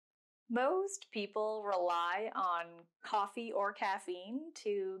Most people rely on coffee or caffeine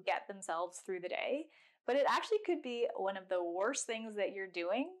to get themselves through the day, but it actually could be one of the worst things that you're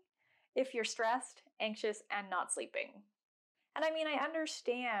doing if you're stressed, anxious, and not sleeping. And I mean, I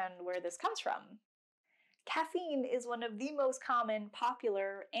understand where this comes from. Caffeine is one of the most common,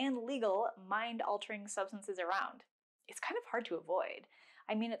 popular, and legal mind-altering substances around. It's kind of hard to avoid.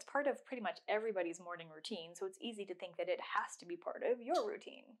 I mean, it's part of pretty much everybody's morning routine, so it's easy to think that it has to be part of your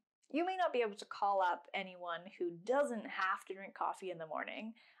routine. You may not be able to call up anyone who doesn't have to drink coffee in the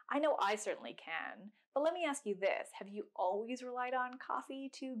morning. I know I certainly can. But let me ask you this, have you always relied on coffee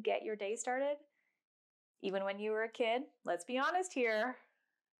to get your day started? Even when you were a kid? Let's be honest here.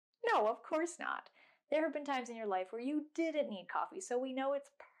 No, of course not. There have been times in your life where you didn't need coffee, so we know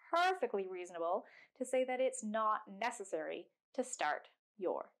it's perfectly reasonable to say that it's not necessary to start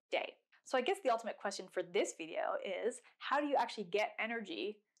your day. So I guess the ultimate question for this video is, how do you actually get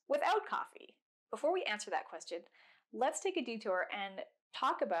energy without coffee? Before we answer that question, let's take a detour and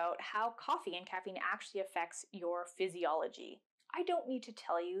talk about how coffee and caffeine actually affects your physiology. I don't need to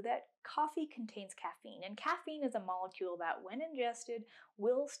tell you that coffee contains caffeine, and caffeine is a molecule that, when ingested,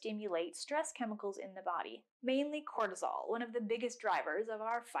 will stimulate stress chemicals in the body, mainly cortisol, one of the biggest drivers of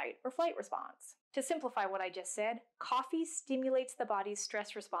our fight or flight response. To simplify what I just said, coffee stimulates the body's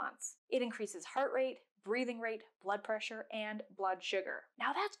stress response. It increases heart rate, breathing rate, blood pressure, and blood sugar.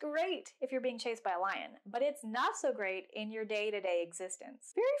 Now that's great if you're being chased by a lion, but it's not so great in your day-to-day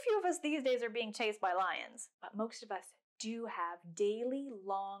existence. Very few of us these days are being chased by lions, but most of us do have daily,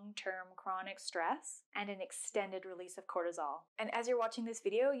 long-term chronic stress and an extended release of cortisol. And as you're watching this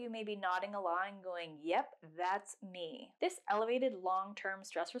video, you may be nodding along going, yep, that's me. This elevated long-term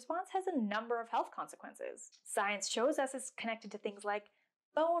stress response has a number of health consequences. Science shows us it's connected to things like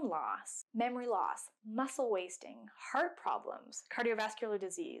bone loss, memory loss, muscle wasting, heart problems, cardiovascular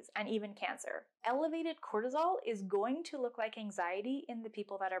disease, and even cancer. Elevated cortisol is going to look like anxiety in the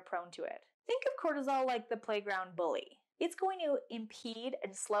people that are prone to it. Think of cortisol like the playground bully. It's going to impede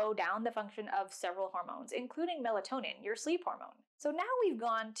and slow down the function of several hormones, including melatonin, your sleep hormone. So now we've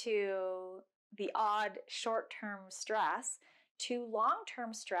gone to the odd short-term stress to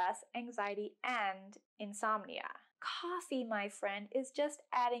long-term stress, anxiety, and insomnia. Coffee, my friend, is just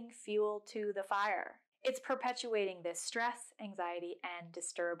adding fuel to the fire. It's perpetuating this stress, anxiety, and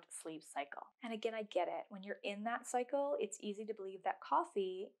disturbed sleep cycle. And again, I get it. When you're in that cycle, it's easy to believe that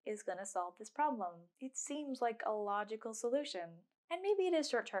coffee is going to solve this problem. It seems like a logical solution. And maybe it is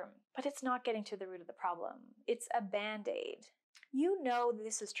short term, but it's not getting to the root of the problem. It's a band-aid. You know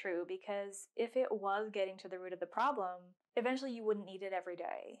this is true because if it was getting to the root of the problem, eventually you wouldn't need it every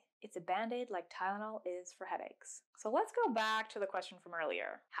day. It's a band-aid like Tylenol is for headaches. So let's go back to the question from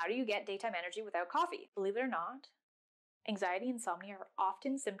earlier. How do you get daytime energy without coffee? Believe it or not, anxiety and insomnia are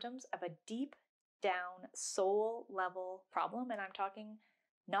often symptoms of a deep down soul level problem, and I'm talking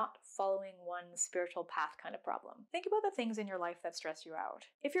not following one spiritual path kind of problem. Think about the things in your life that stress you out.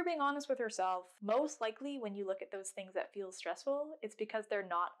 If you're being honest with yourself, most likely when you look at those things that feel stressful, it's because they're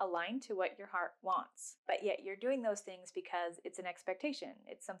not aligned to what your heart wants. But yet you're doing those things because it's an expectation.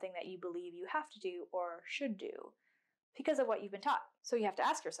 It's something that you believe you have to do or should do because of what you've been taught. So you have to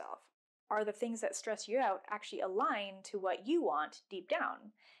ask yourself, are the things that stress you out actually aligned to what you want deep down?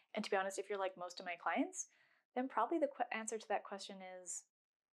 And to be honest, if you're like most of my clients, then probably the answer to that question is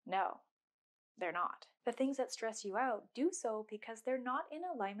no, they're not. The things that stress you out do so because they're not in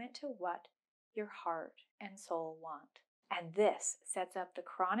alignment to what your heart and soul want. And this sets up the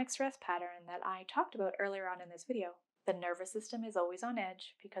chronic stress pattern that I talked about earlier on in this video. The nervous system is always on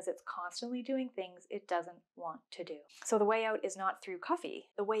edge because it's constantly doing things it doesn't want to do. So the way out is not through coffee.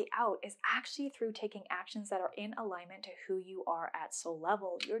 The way out is actually through taking actions that are in alignment to who you are at soul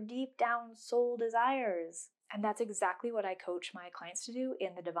level, your deep down soul desires. And that's exactly what I coach my clients to do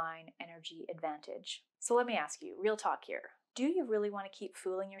in the Divine Energy Advantage. So let me ask you, real talk here. Do you really want to keep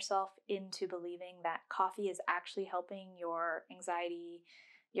fooling yourself into believing that coffee is actually helping your anxiety,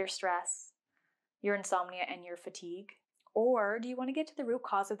 your stress, your insomnia, and your fatigue? Or do you want to get to the root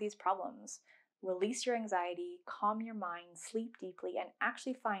cause of these problems? Release your anxiety, calm your mind, sleep deeply, and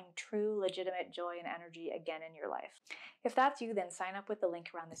actually find true, legitimate joy and energy again in your life. If that's you, then sign up with the link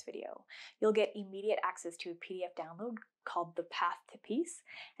around this video. You'll get immediate access to a PDF download called The Path to Peace,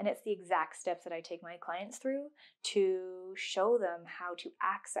 and it's the exact steps that I take my clients through to show them how to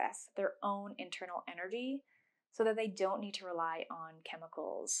access their own internal energy so that they don't need to rely on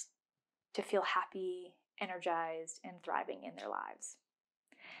chemicals to feel happy, energized, and thriving in their lives.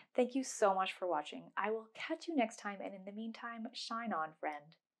 Thank you so much for watching. I will catch you next time, and in the meantime, shine on,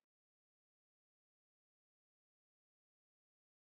 friend.